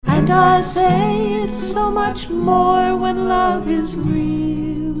I say it's so much more when love is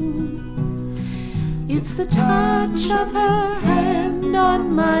real. It's the touch of her hand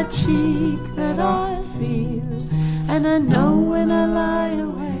on my cheek that I feel, and I know when I lie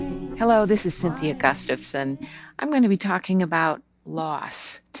awake. Hello, this is Cynthia Gustafson. I'm going to be talking about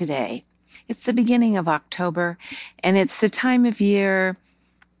loss today. It's the beginning of October, and it's the time of year.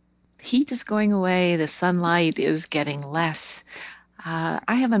 The heat is going away, the sunlight is getting less.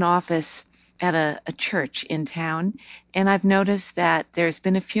 I have an office at a church in town, and I've noticed that there's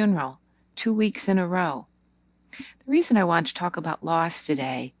been a funeral 2 weeks in a row. The reason I want to talk about loss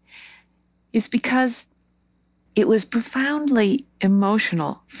today is because it was profoundly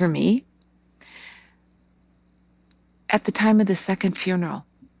emotional for me at the time of the second funeral,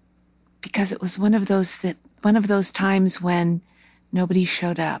 because it was one of those times when nobody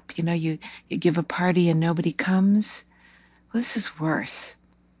showed up. You know, you give a party and nobody comes. Well, this is worse.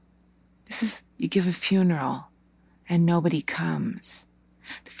 You give a funeral and nobody comes.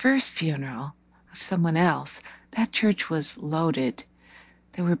 The first funeral of someone else, that church was loaded.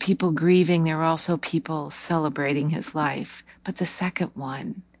 There were people grieving. There were also people celebrating his life. But the second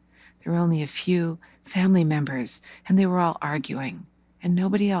one, there were only a few family members, and they were all arguing, and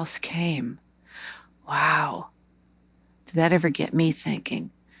nobody else came. Wow. Did that ever get me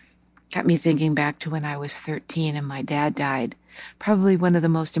thinking? Got me thinking back to when I was 13 and my dad died. Probably one of the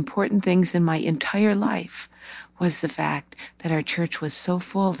most important things in my entire life was the fact that our church was so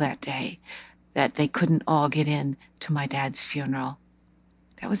full that day that they couldn't all get in to my dad's funeral.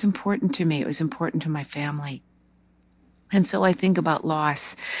 That was important to me. It was important to my family. And so I think about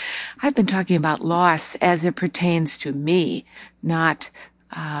loss. I've been talking about loss as it pertains to me, not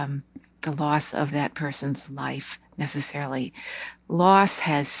the loss of that person's life necessarily. Loss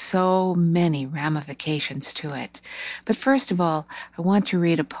has so many ramifications to it. But first of all, I want to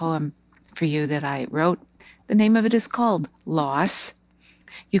read a poem for you that I wrote. The name of it is called Loss.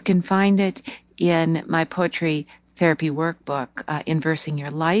 You can find it in my poetry therapy workbook, Inversing Your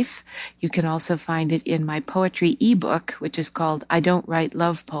Life. You can also find it in my poetry ebook, which is called I Don't Write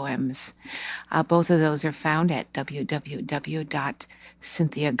Love Poems. Both of those are found at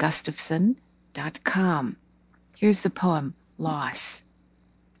www.cynthiagustafson.com. Here's the poem, Loss.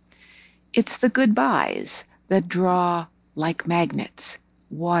 It's the goodbyes that draw like magnets,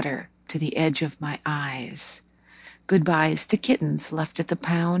 water to the edge of my eyes. Goodbyes to kittens left at the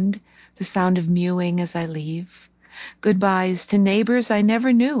pound, the sound of mewing as I leave. Goodbyes to neighbors I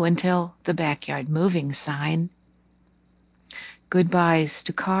never knew until the backyard moving sign. Goodbyes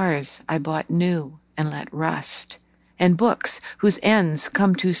to cars I bought new and let rust, and books whose ends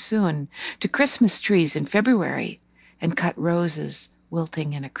come too soon, to Christmas trees in February and cut roses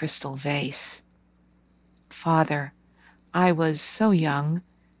wilting in a crystal vase. Father, I was so young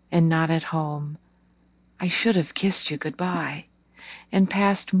and not at home. I should have kissed you goodbye and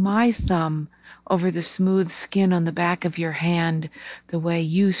passed my thumb over the smooth skin on the back of your hand the way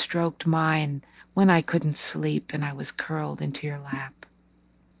you stroked mine when I couldn't sleep and I was curled into your lap.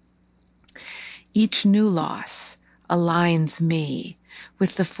 Each new loss aligns me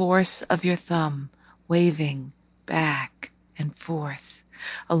with the force of your thumb waving back and forth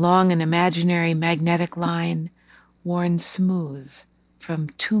along an imaginary magnetic line worn smooth from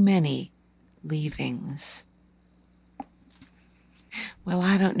too many leavings. Well,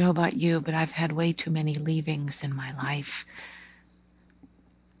 I don't know about you, but I've had way too many leavings in my life.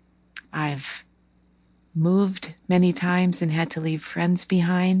 I've moved many times and had to leave friends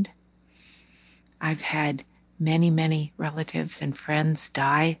behind. I've had many, many relatives and friends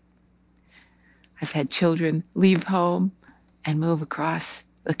die. I've had children leave home and move across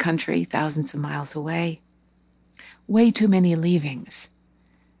the country thousands of miles away. Way too many leavings.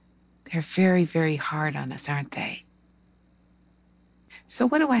 They're very, very hard on us, aren't they? So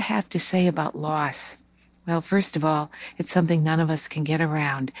what do I have to say about loss? Well, first of all, it's something none of us can get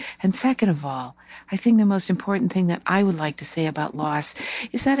around. And second of all, I think the most important thing that I would like to say about loss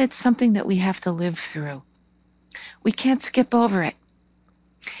is that it's something that we have to live through. We can't skip over it.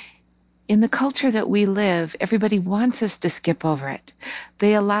 In the culture that we live, everybody wants us to skip over it.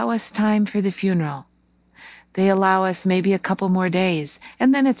 They allow us time for the funeral. They allow us maybe a couple more days,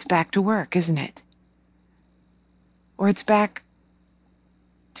 and then it's back to work, isn't it? Or it's back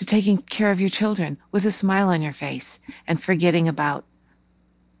to taking care of your children with a smile on your face and forgetting about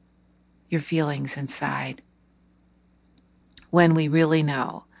your feelings inside. When we really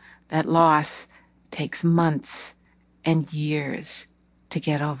know that loss takes months and years to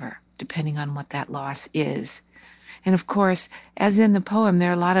get over, depending on what that loss is. And of course, as in the poem,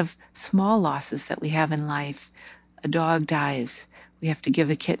 there are a lot of small losses that we have in life. A dog dies. We have to give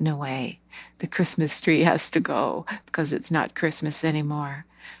a kitten away. The Christmas tree has to go because it's not Christmas anymore.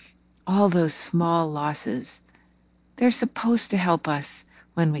 All those small losses, they're supposed to help us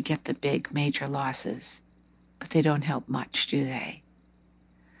when we get the big major losses, but they don't help much, do they?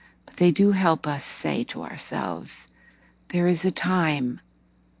 But they do help us say to ourselves, there is a time,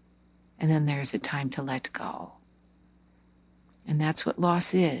 and then there's a time to let go. And that's what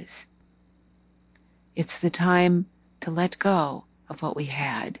loss is. It's the time to let go of what we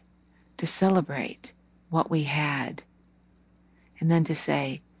had, to celebrate what we had, and then to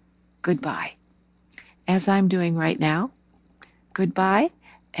say goodbye. As I'm doing right now, goodbye,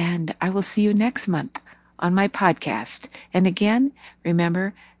 and I will see you next month on my podcast. And again,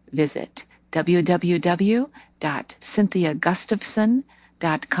 remember, visit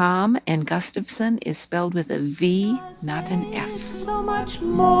www.cynthiagustafson.com, and Gustafson is spelled with a V, not an F. So much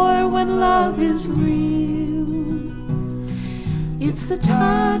more when love is real. It's the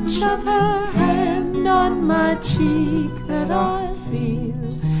touch of her hand on my cheek that I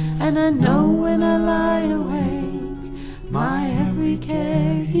feel, and I know when I lie awake, my every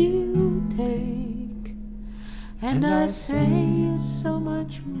care he'll take, and I say it's so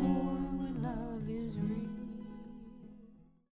much more.